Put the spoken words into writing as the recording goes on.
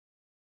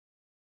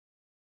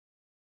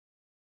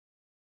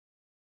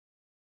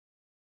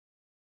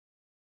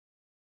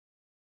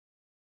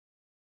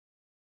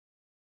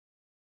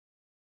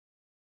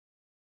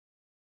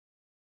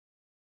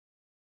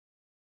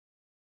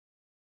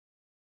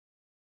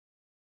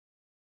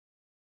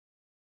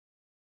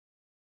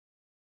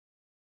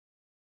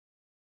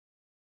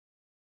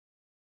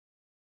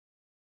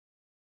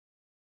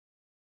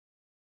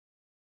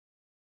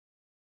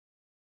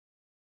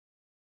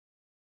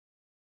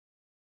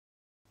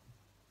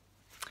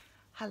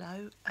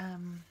Hello,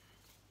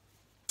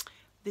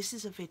 this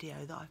is a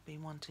video that I've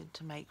been wanting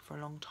to make for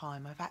a long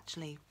time. I've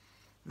actually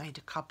made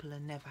a couple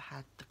and never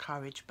had the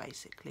courage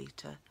basically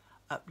to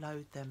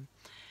upload them.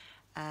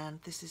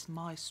 And this is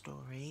my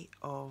story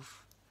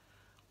of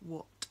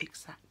what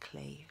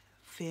exactly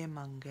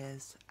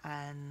fearmongers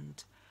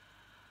and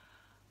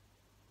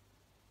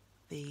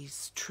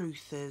these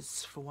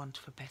truthers, for want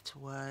of a better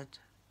word,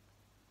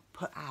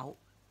 put out,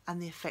 and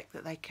the effect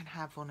that they can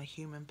have on a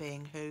human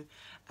being who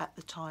at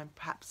the time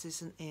perhaps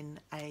isn't in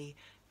a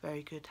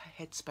very good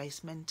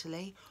headspace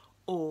mentally,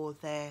 or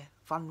they're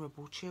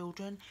vulnerable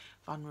children,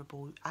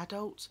 vulnerable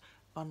adults,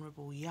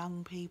 vulnerable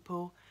young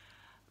people.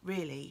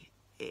 Really,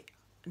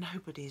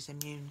 nobody is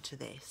immune to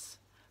this.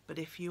 But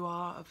if you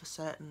are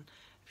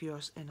if you're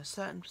in a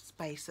certain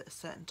space at a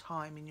certain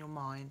time in your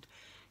mind,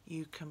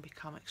 you can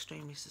become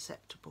extremely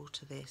susceptible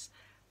to this,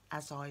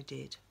 as I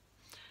did.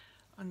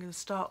 I'm going to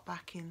start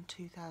back in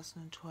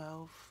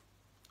 2012,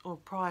 or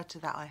prior to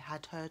that I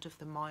had heard of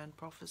the Mayan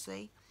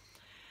prophecy,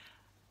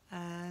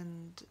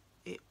 and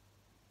it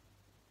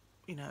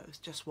was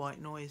just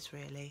white noise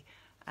really.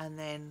 And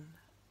then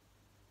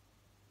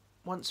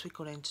once we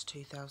got into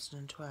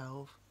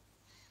 2012,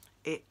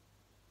 it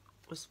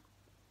was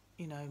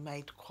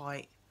made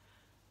quite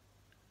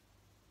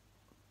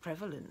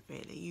prevalent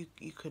really.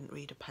 You couldn't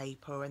read a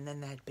paper, and then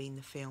there'd been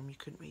the film, you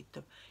couldn't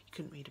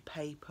read a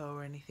paper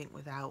or anything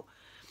without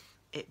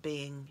it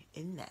being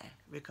in there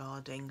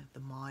regarding the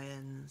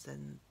Mayans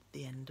and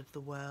the end of the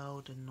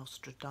world and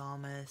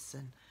Nostradamus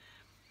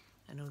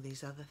and all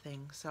these other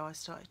things. So I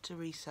started to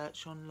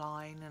research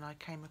online, and I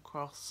came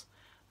across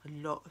a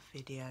lot of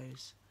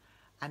videos,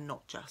 and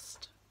not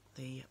just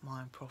the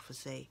Mayan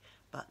prophecy,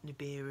 but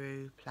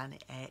Nibiru,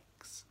 Planet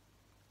X,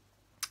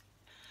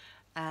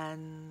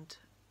 and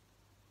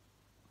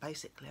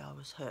basically I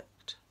was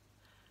hooked,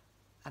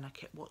 and I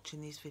kept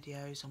watching these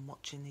videos and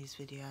watching these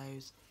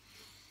videos.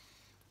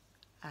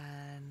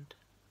 And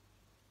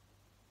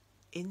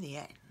in the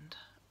end,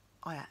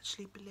 I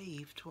actually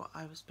believed what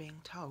I was being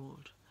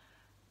told,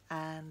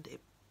 and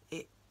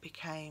it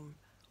became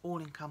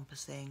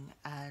all-encompassing.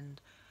 And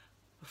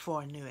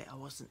before I knew it, I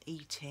wasn't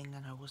eating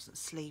and I wasn't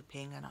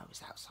sleeping, and I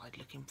was outside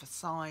looking for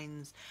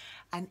signs.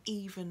 And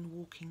even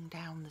walking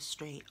down the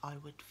street, I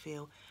would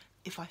feel,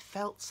 if I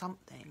felt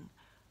something,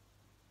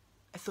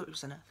 I thought it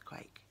was an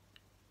earthquake.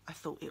 I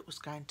thought it was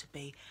going to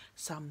be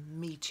some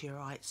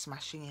meteorite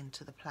smashing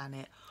into the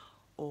planet,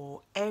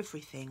 or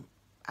everything.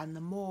 And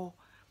the more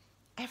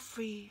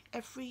every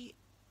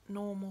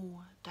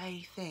normal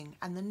day thing,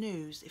 and the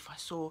news, if I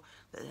saw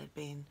that there'd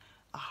been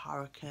a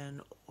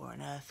hurricane or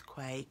an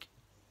earthquake,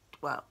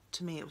 well,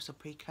 to me it was a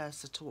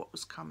precursor to what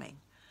was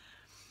coming.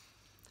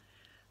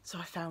 So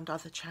I found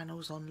other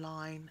channels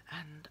online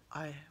and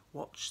I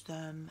watched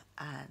them,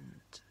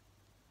 and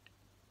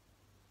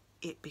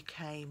it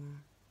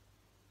became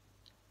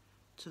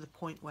to the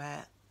point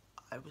where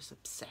I was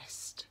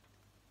obsessed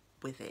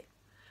with it.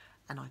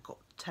 And I got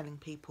telling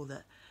people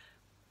that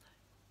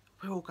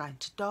we're all going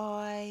to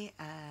die,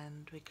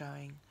 and we're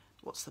going,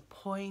 what's the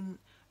point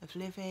of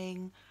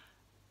living?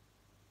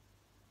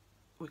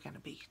 We're going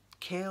to be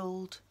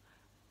killed.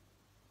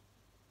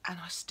 And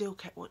I still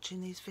kept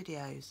watching these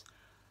videos.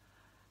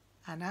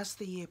 And as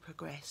the year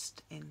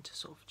progressed into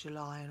sort of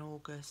July and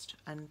August,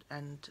 and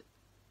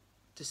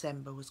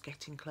December was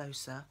getting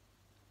closer,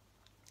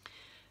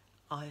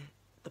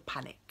 the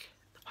panic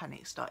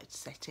started to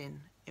set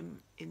in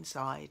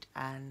inside,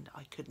 and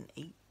I couldn't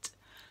eat,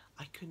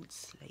 I couldn't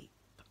sleep,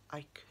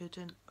 I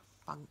couldn't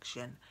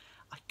function,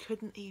 I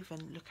couldn't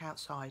even look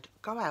outside,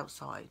 go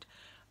outside.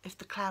 If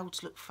the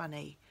clouds looked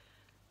funny,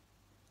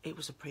 it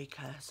was a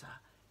precursor.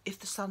 If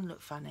the sun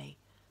looked funny,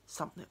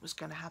 something was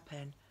going to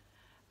happen.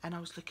 And I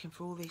was looking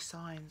for all these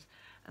signs,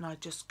 and I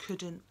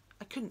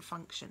couldn't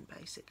function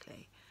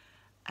basically.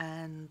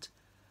 And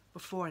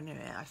before I knew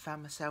it, I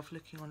found myself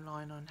looking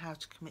online on how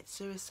to commit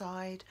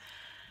suicide,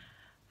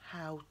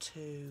 how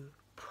to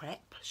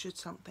prep should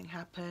something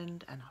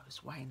happen, and I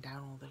was weighing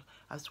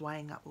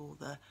up all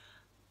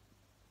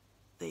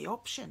the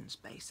options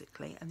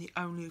basically. And the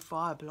only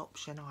viable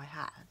option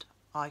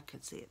I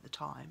could see at the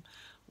time,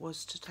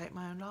 was to take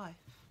my own life.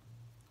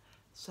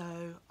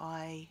 So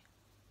I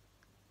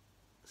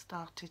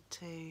started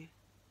to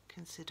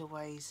consider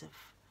ways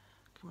of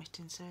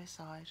committing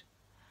suicide.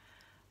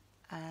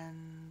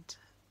 And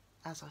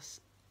as I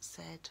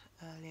said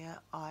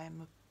earlier,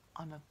 I'm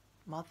a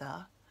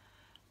mother,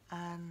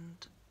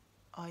 and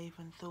I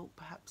even thought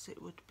perhaps it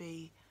would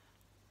be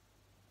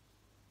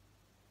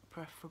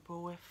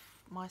preferable if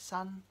my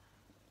son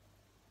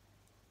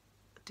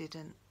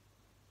didn't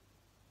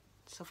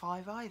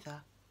survive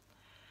either.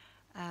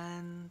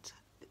 And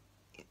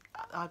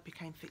I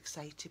became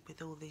fixated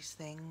with all these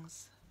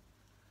things,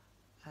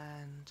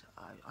 and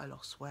I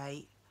lost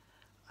weight.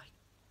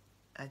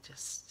 I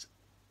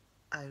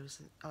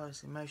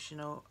was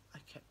emotional. I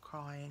kept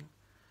crying.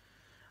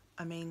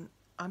 I mean,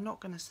 I'm not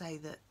going to say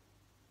that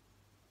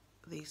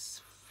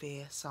these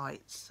fear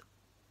sites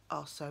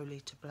are solely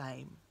to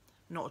blame,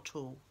 not at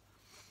all.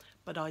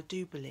 But I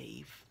do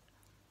believe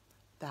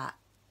that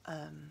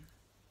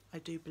I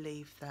do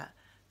believe that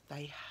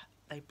they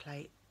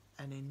play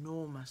an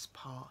enormous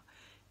part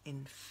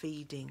in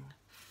feeding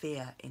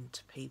fear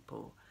into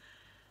people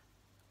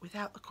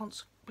without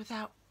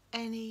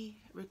any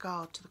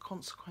regard to the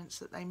consequence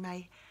that they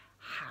may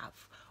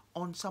have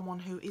on someone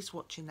who is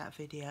watching that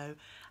video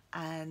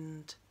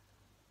and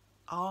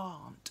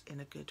aren't in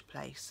a good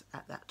place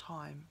at that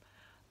time,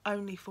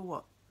 only for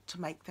what? To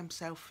make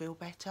themselves feel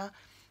better,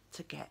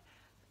 to get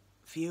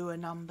viewer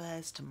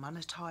numbers, to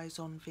monetize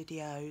on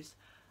videos.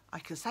 I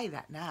can say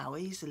that now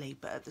easily,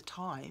 but at the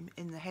time,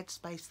 in the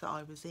headspace that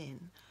I was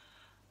in,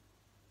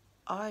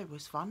 I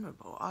was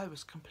vulnerable. I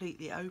was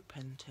completely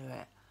open to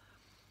it.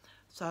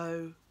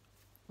 So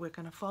we're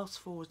going to fast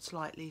forward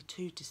slightly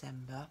to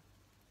December.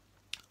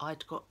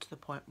 I'd got to the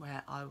point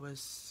where I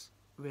was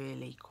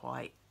really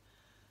quite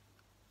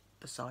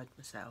beside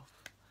myself,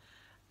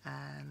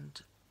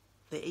 and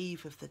the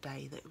eve of the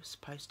day that it was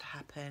supposed to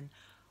happen,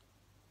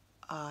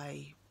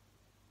 I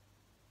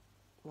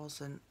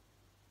wasn't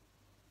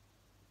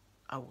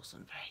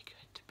very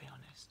good, to be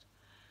honest,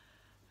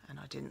 and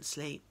I didn't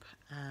sleep,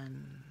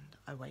 and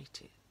I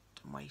waited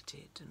and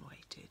waited and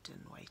waited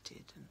and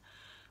waited and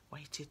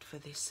waited for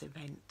this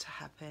event to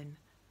happen,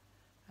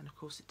 and of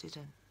course it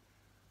didn't.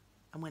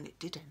 And when it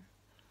didn't,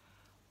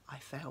 I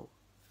felt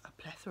a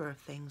plethora of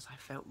things. I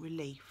felt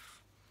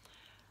relief,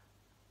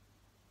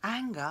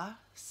 anger,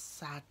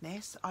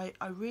 sadness. I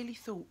really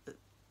thought that,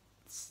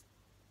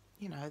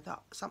 you know,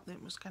 that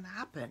something was going to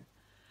happen.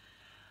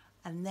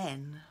 And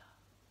then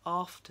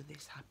after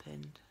this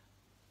happened,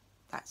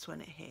 that's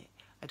when it hit.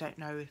 I don't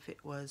know if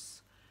it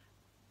was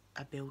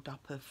a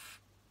build-up of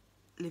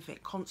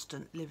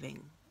constant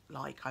living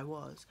like I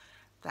was,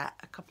 that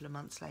a couple of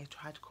months later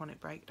I had a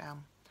chronic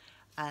breakdown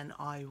and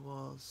I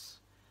was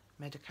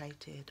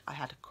medicated. I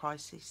had a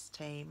crisis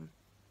team.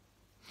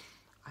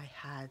 I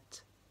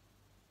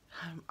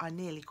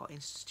nearly got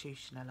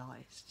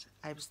institutionalised.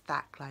 I was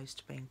that close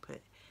to being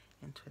put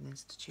into an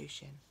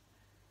institution.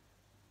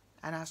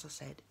 And as I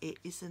said,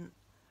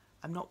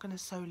 I'm not going to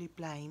solely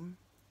blame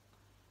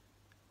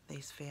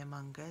these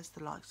fearmongers,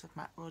 the likes of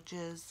Matt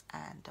Rogers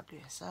and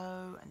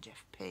WSO and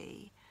Jeff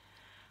P,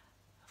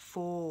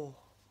 for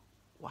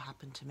what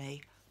happened to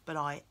me, but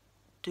I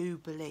do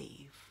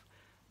believe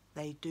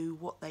they do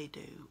what they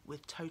do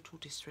with total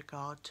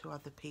disregard to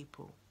other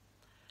people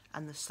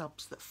and the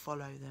subs that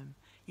follow them.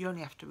 You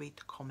only have to read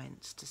the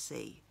comments to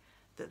see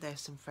that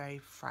there's some very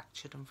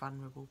fractured and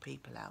vulnerable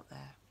people out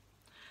there.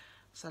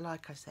 So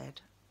like I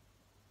said,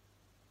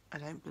 I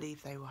don't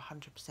believe they were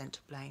 100% to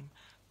blame,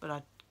 but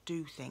I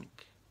do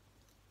think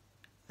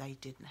they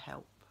didn't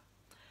help.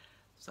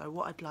 So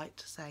what I'd like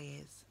to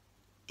say is,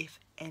 if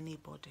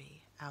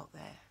anybody out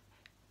there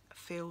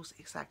feels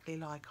exactly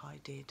like I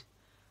did,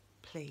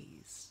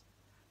 please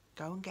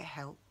go and get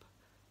help.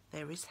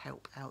 There is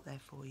help out there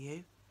for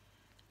you.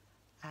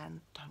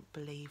 And don't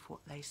believe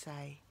what they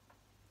say.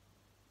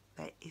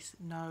 There is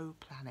no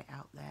planet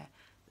out there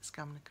that's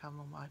going to come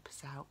and wipe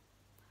us out.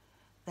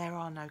 There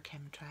are no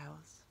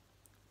chemtrails.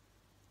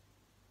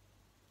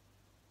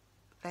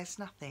 There's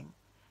nothing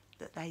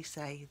that they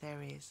say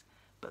there is,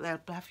 but they'll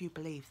have you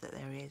believe that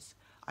there is.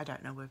 I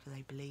don't know whether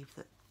they believe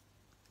it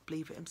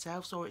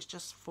themselves, or it's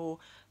just for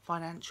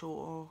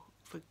financial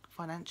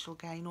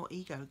gain or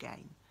ego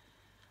gain.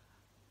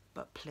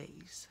 But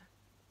please,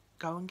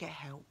 go and get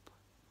help.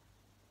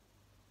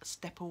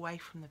 Step away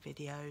from the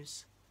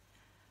videos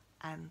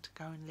and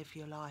go and live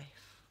your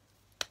life.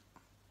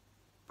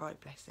 Bright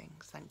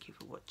blessings. Thank you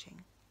for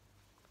watching.